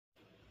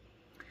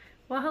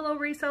Well, hello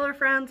reseller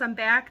friends, I'm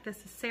back.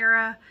 This is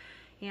Sarah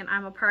and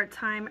I'm a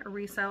part-time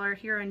reseller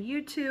here on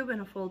YouTube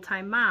and a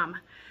full-time mom.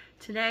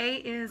 Today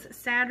is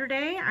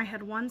Saturday. I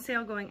had one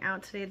sale going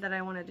out today that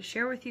I wanted to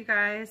share with you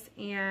guys,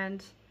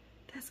 and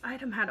this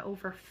item had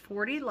over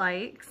 40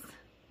 likes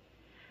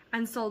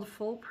and sold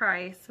full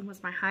price and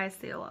was my highest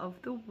sale of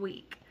the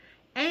week.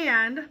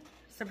 And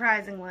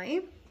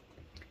surprisingly,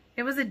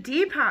 it was a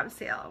Depop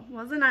sale. It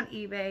wasn't on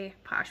eBay,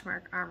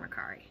 Poshmark, or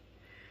Mercari.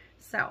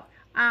 So,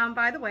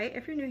 by the way,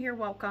 if you're new here,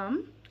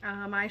 welcome.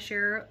 I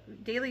share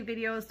daily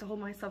videos to hold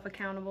myself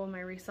accountable in my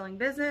reselling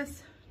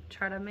business,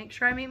 try to make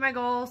sure I meet my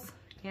goals,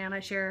 and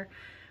I share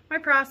my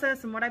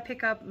process and what I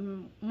pick up,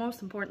 and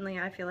most importantly,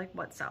 I feel like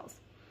what sells.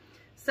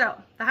 So,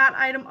 the hot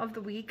item of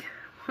the week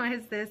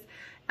was this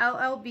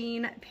LL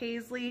Bean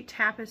Paisley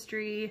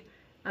Tapestry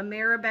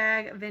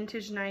Ameribag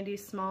Vintage 90s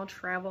Small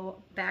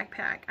Travel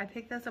Backpack. I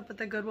picked this up at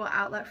the Goodwill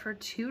outlet for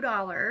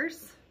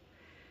 $2.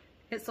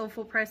 It sold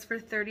full price for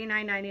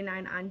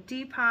 $39.99 on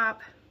Depop.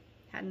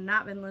 Had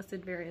not been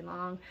listed very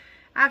long.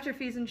 After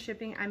fees and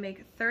shipping, I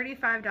make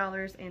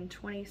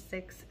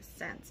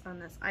 $35.26 on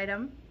this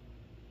item.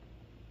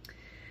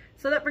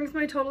 So that brings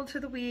my total to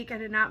the week. I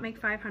did not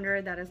make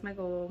 $500. That is my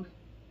goal.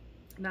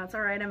 That's all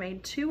right. I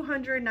made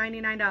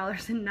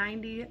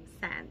 $299.90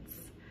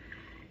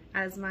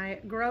 as my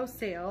gross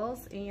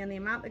sales, and the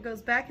amount that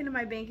goes back into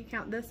my bank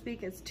account this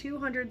week is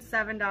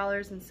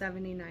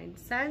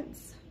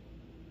 $207.79.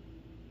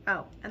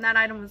 Oh, and that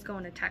item was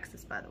going to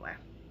Texas, by the way.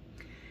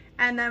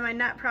 And then my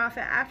net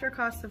profit after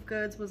cost of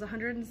goods was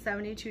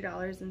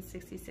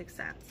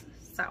 $172.66.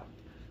 So,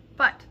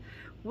 but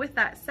with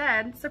that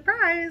said,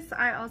 surprise,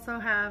 I also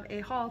have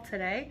a haul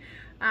today.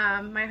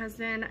 My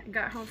husband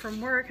got home from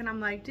work and I'm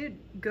like, dude,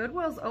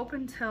 Goodwill's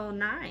open till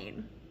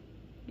 9.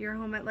 You're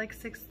home at like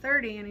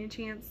 6:30. Any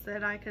chance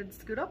that I could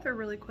scoot up there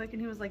really quick?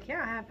 And he was like,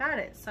 yeah, I have at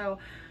it. So,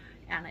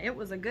 and it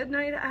was a good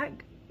night at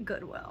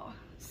Goodwill.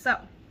 So,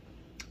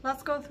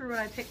 let's go through what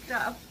I picked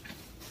up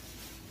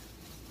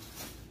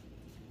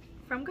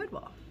from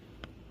Goodwill.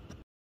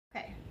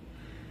 Okay,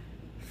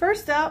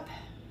 first up,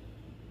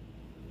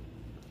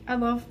 I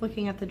love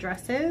looking at the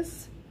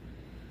dresses.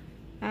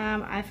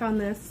 I found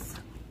this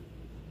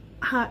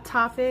Hot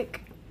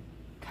Topic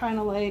kind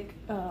of like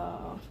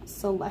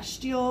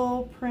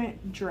celestial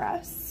print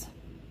dress.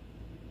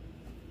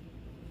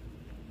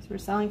 So we're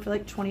selling for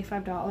like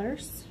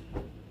 $25.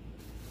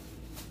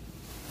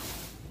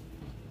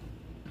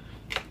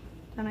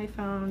 Then I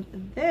found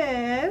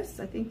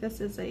this. I think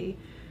this is a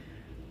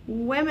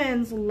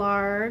women's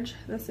large.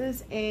 This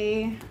is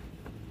a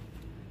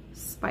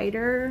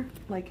spider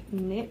like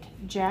knit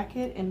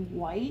jacket in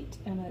white,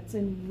 and it's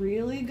in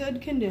really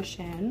good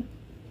condition.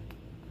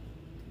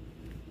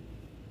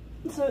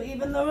 So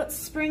even though it's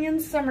spring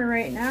and summer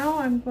right now,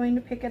 I'm going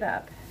to pick it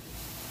up.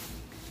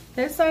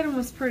 This item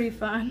was pretty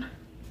fun.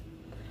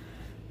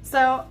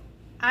 So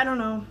I don't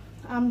know,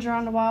 I'm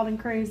drawn to wild and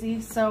crazy,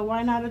 so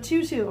why not a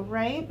tutu,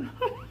 right?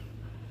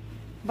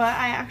 But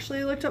I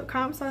actually looked up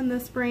comps on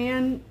this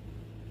brand,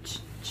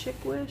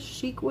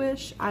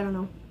 Chic-Wish, I don't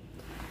know.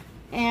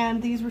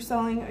 And these were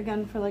selling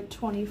again for like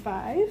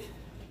 $25.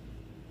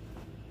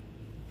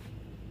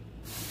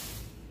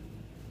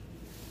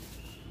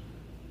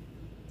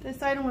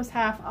 This item was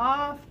half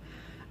off.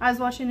 I was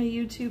watching a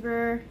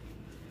YouTuber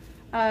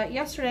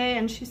yesterday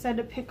and she said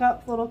to pick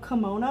up little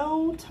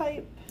kimono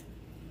type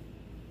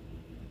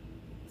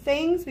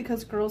things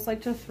because girls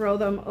like to throw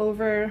them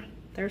over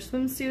their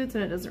swimsuits,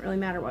 and it doesn't really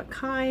matter what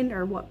kind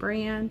or what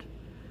brand.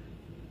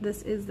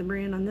 This is the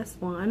brand on this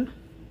one.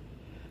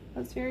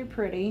 That's very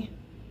pretty.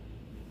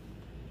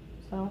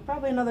 So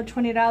probably another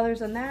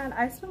 $20 on that.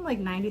 I spent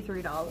like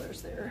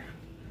 $93 there.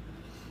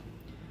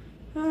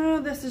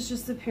 This is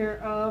just a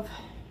pair of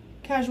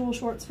casual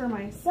shorts for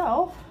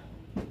myself.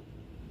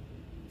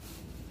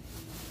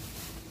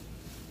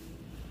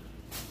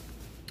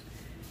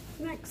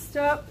 Next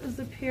up is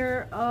a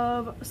pair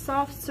of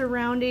soft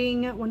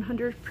surrounding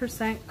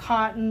 100%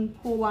 cotton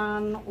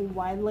pull-on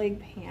wide leg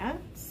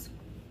pants.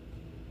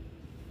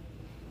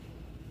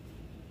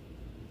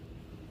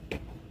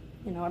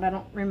 You know what, I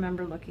don't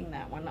remember looking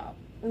that one up.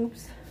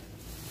 Oops.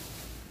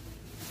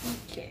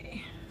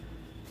 Okay.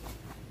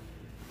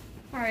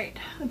 Alright,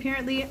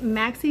 apparently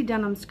maxi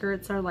denim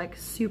skirts are like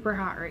super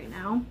hot right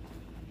now.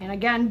 And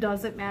again,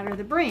 doesn't matter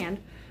the brand.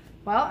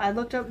 Well, I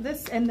looked up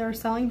this and they're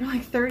selling for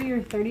like $30 or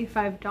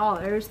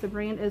 $35. The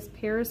brand is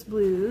Paris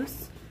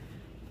Blues.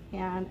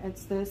 And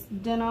it's this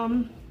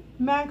denim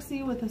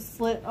maxi with a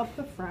slit up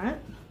the front.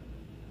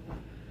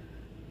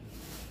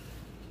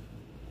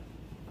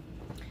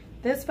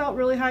 This felt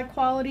really high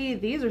quality.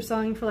 These are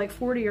selling for like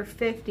 $40 or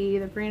 $50.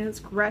 The brand is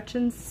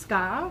Gretchen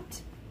Scott.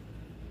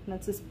 And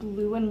it's this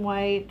blue and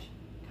white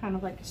kind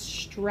of like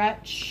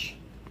stretch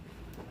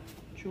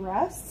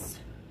dress.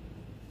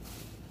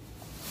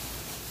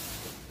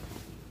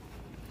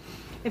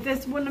 If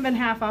this wouldn't have been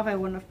half off, I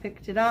wouldn't have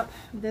picked it up.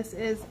 This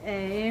is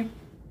a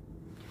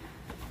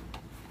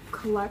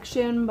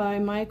collection by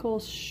Michael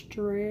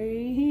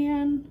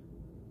Strahan.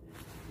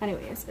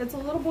 Anyways, it's a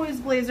little boy's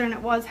blazer and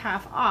it was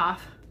half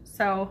off.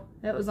 So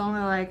it was only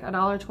like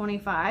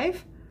 $1.25.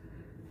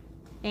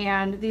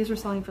 And these were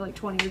selling for like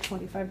 $20 or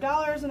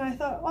 $25. And I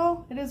thought,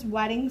 well, it is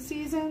wedding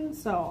season,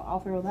 so I'll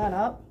throw that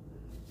up.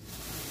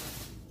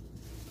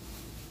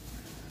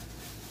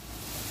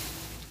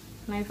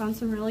 And I found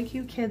some really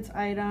cute kids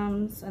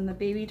items, and the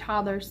baby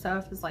toddler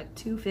stuff is like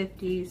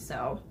 $2.50.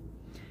 So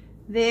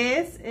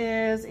this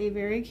is a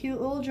very cute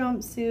little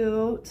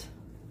jumpsuit.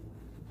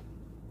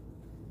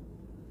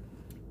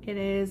 It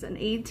is an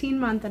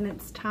 18-month and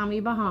it's Tommy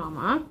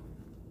Bahama.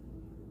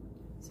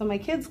 So my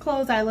kids'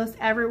 clothes I list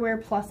everywhere,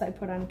 plus I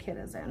put on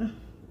Kitizen.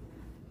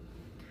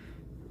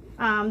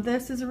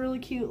 This is a really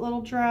cute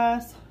little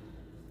dress.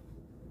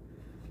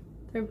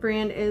 Their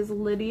brand is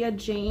Lydia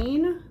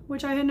Jane,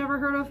 which I had never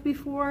heard of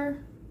before.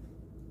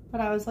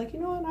 But I was like,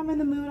 you know what, I'm in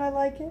the mood, I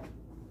like it.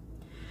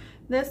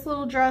 This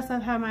little dress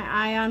I've had my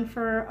eye on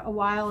for a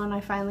while, and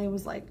I finally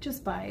was like,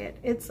 just buy it.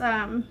 It's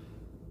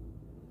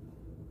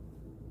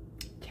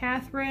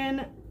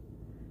Catherine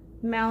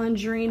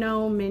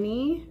Malandrino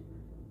Mini.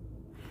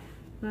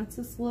 That's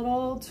this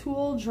little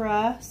tulle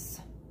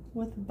dress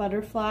with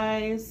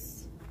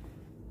butterflies,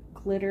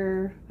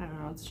 glitter. I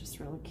don't know, it's just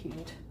really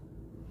cute.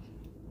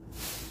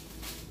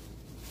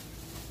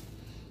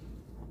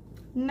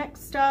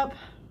 Next up,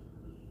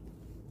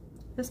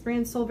 this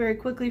brand sold very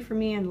quickly for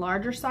me in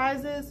larger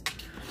sizes.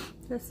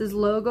 This is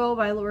Logo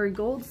by Lori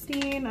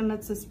Goldstein, and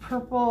it's this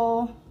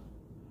purple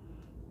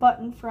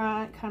button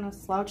front kind of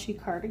slouchy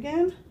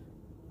cardigan.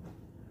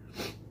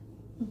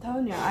 I'm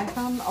telling you, I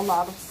found a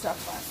lot of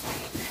stuff last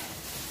night.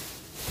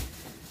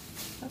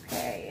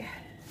 Okay,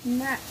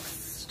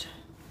 next,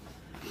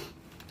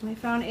 I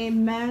found a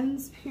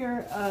men's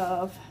pair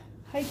of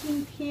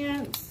hiking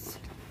pants.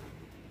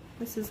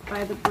 This is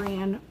by the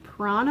brand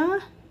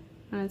Prana,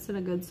 and it's in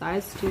a good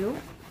size too.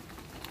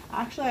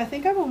 Actually, I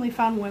think I've only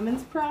found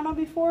women's Prana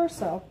before,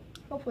 so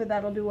hopefully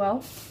that'll do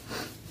well.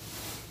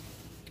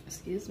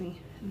 Excuse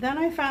me. Then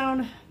I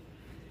found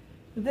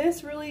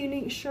this really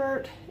unique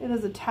shirt. It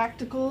is a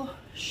tactical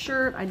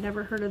shirt. I'd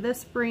never heard of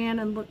this brand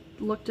and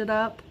looked it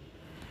up.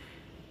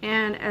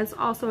 And it's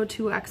also a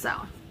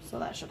 2XL, so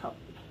that should help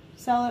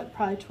sell it.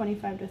 Probably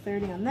 25 to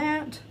 30 on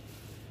that.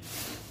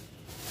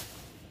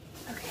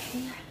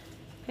 Okay,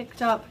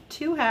 picked up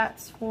 2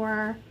 hats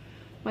for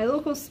my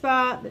local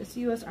spot, this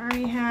US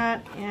Army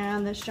hat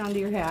and this John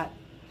Deere hat.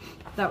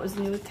 That was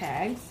new with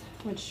tags,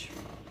 which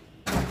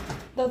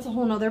that's a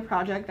whole nother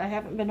project. I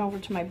haven't been over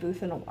to my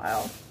booth in a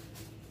while.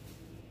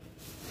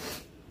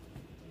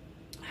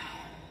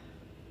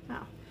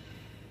 Now,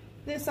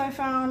 this I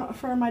found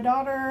for my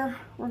daughter.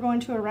 We're going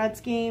to a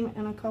Reds game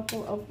in a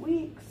couple of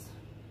weeks.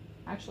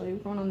 Actually,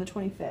 we're going on the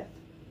 25th.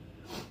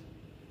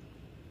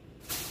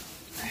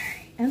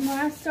 And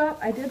last up,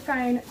 I did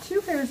find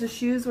 2 pairs of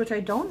shoes, which I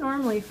don't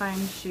normally find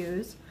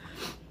shoes.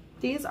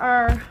 These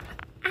are,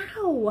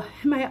 ow,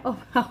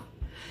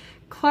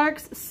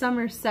 Clark's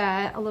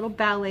Somerset, a little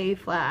ballet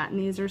flat, and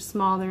these are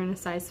small. They're in a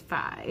size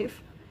 5,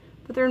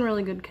 but they're in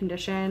really good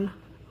condition.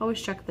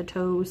 Always check the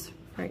toes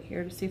right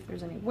here to see if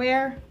there's any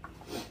wear.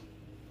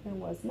 There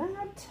was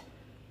not.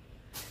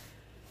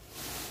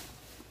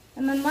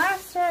 And then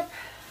last up,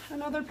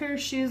 another pair of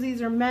shoes.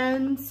 These are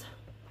men's.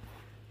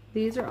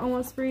 These are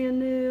almost brand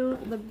new.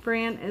 The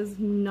brand is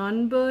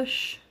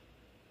Nunbush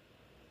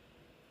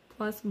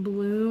plus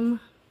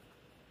Bloom.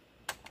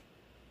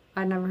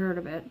 I'd never heard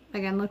of it.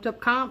 Again, looked up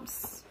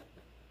comps,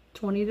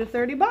 20 to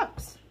 30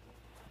 bucks.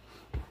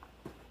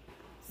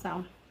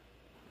 So,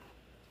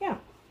 yeah.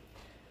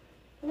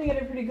 I think I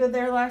did pretty good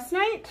there last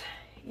night.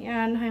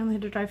 And I only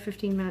had to drive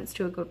 15 minutes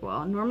to a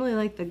Goodwill. Normally,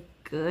 like, the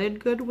good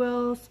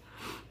Goodwills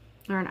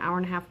are an hour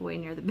and a half away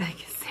near the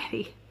biggest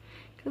city,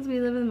 because we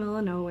live in the middle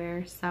of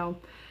nowhere. So,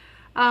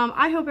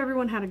 I hope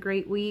everyone had a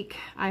great week.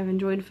 I've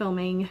enjoyed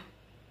filming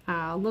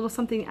a little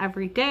something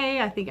every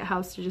day. I think it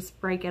helps to just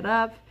break it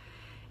up.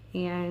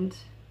 And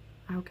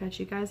I'll catch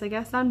you guys, I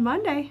guess, on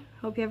Monday.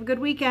 Hope you have a good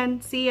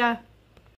weekend. See ya.